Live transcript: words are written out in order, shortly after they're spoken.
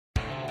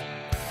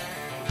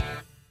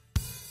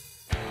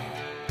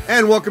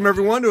And welcome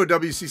everyone to a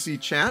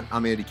WCC chat.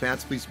 I'm Andy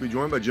Katz, pleased to be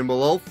joined by Jimbo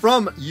Lull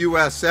from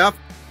USF.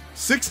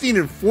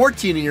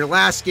 16-14 in your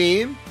last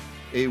game,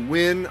 a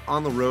win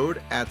on the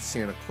road at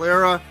Santa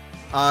Clara.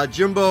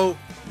 Jimbo,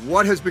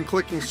 what has been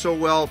clicking so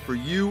well for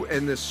you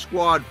and this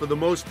squad for the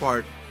most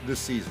part this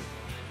season?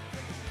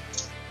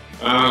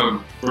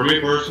 For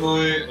me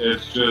personally,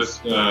 it's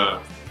just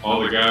all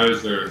the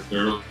guys, they're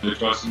really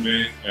trusting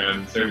me,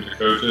 and same with the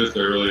coaches.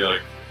 They're really like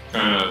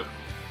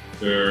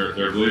they're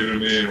believing in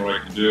me and what I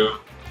can do.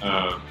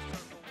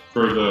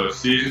 For the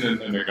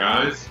season and the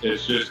guys,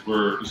 it's just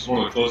this is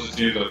one of the closest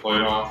teams I've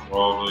played off. We're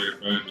all really good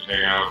friends. We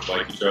hang out,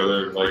 like each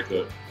other, we like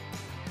to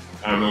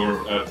have them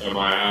over at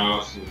my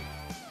house. And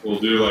we'll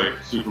do like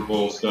Super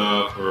Bowl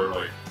stuff or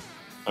like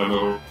have them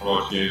over to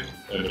watch games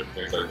and different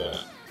things like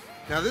that.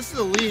 Now this is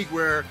a league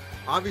where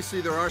obviously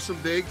there are some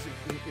bigs,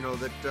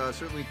 that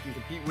certainly can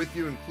compete with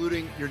you,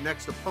 including your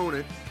next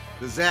opponent,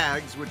 the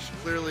Zags, which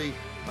clearly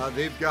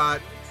they've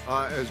got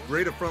as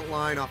great a front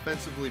line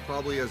offensively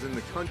probably as in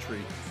the country.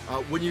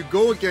 When you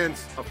go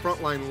against a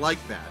front line like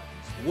that,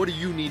 what do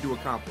you need to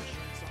accomplish?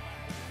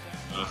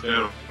 Stay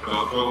out of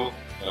foul trouble.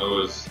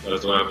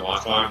 That's what happened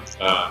last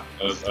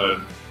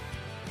time.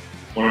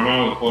 When I'm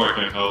on the floor, I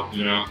can't help,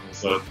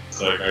 So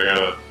it's like I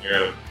gotta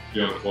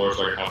be on the floor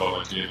so I can help out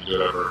my team and do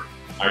whatever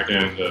I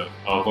can to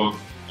help them.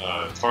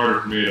 It's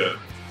harder for me to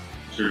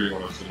shooting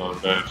when I'm sitting on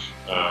the bench,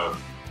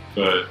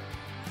 but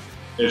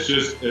it's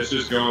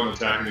just going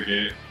attacking the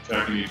game,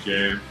 attacking each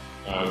game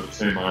with the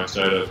same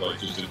mindset of like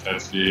just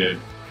intensity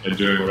and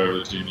doing whatever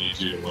the team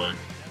needs you to win.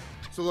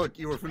 So look,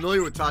 you were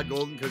familiar with Todd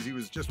Golden because he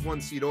was just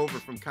one seat over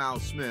from Kyle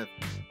Smith.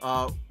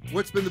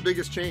 What's been the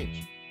biggest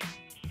change?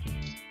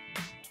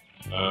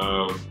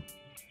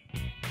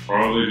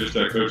 Probably just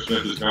that Coach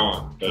Smith is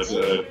gone. That's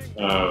it.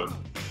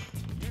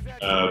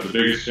 The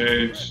biggest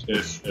change,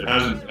 it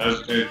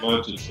hasn't changed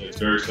much. It's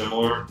very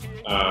similar.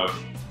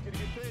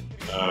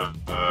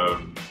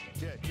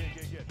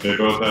 They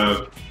both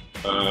have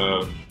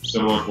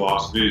similar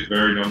philosophies,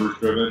 very numbers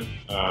driven.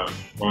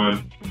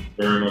 Run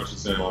very much the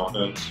same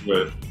offense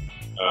with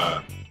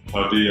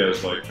Hubby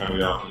as like kind of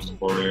the offensive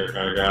coordinator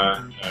kind of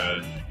guy,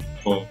 and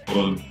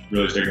Golden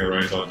really taking the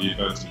reins on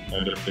defense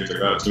and different things like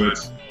that.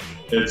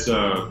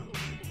 So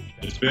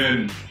it's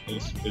been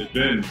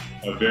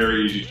a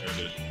very easy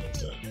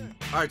transition.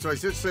 All right, so I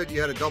just said you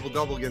had a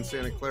double-double against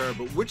Santa Clara,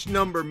 but which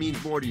number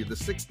means more to you, the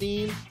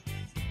 16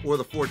 or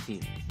the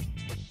 14?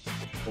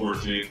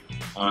 14.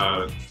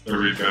 The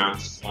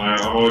rebounds.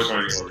 I'm always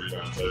trying to get more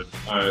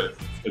rebounds.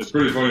 It's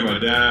pretty funny. My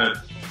dad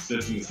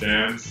sits in the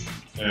stands,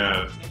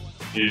 and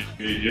he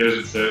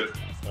doesn't sit.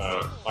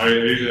 I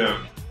usually have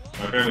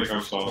my family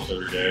comes to almost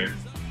every game,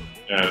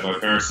 and my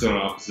parents sit on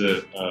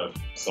opposite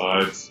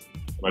sides.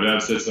 My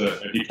dad sits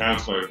and he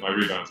counts my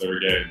rebounds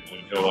every game,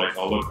 and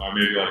I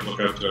maybe look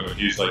up to him, and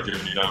he's like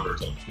giving me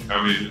numbers. Like,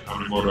 how many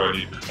more do I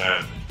need for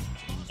 10?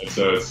 And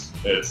so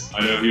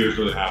I know he was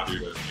really happy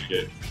with me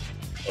getting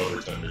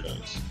over 10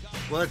 rebounds.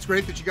 Well, it's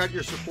great that you got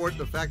your support,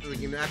 the fact that they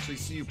can actually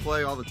see you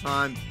play all the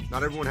time.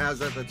 Not everyone has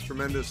that. That's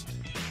tremendous.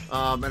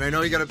 And I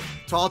know you got a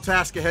tall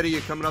task ahead of you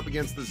coming up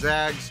against the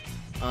Zags.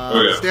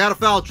 Stay out of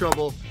foul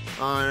trouble,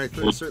 and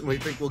I certainly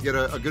think we'll get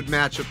a good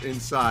matchup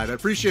inside. I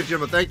appreciate it,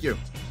 Jimbo. Thank you.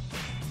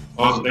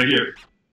 Awesome. Thank you.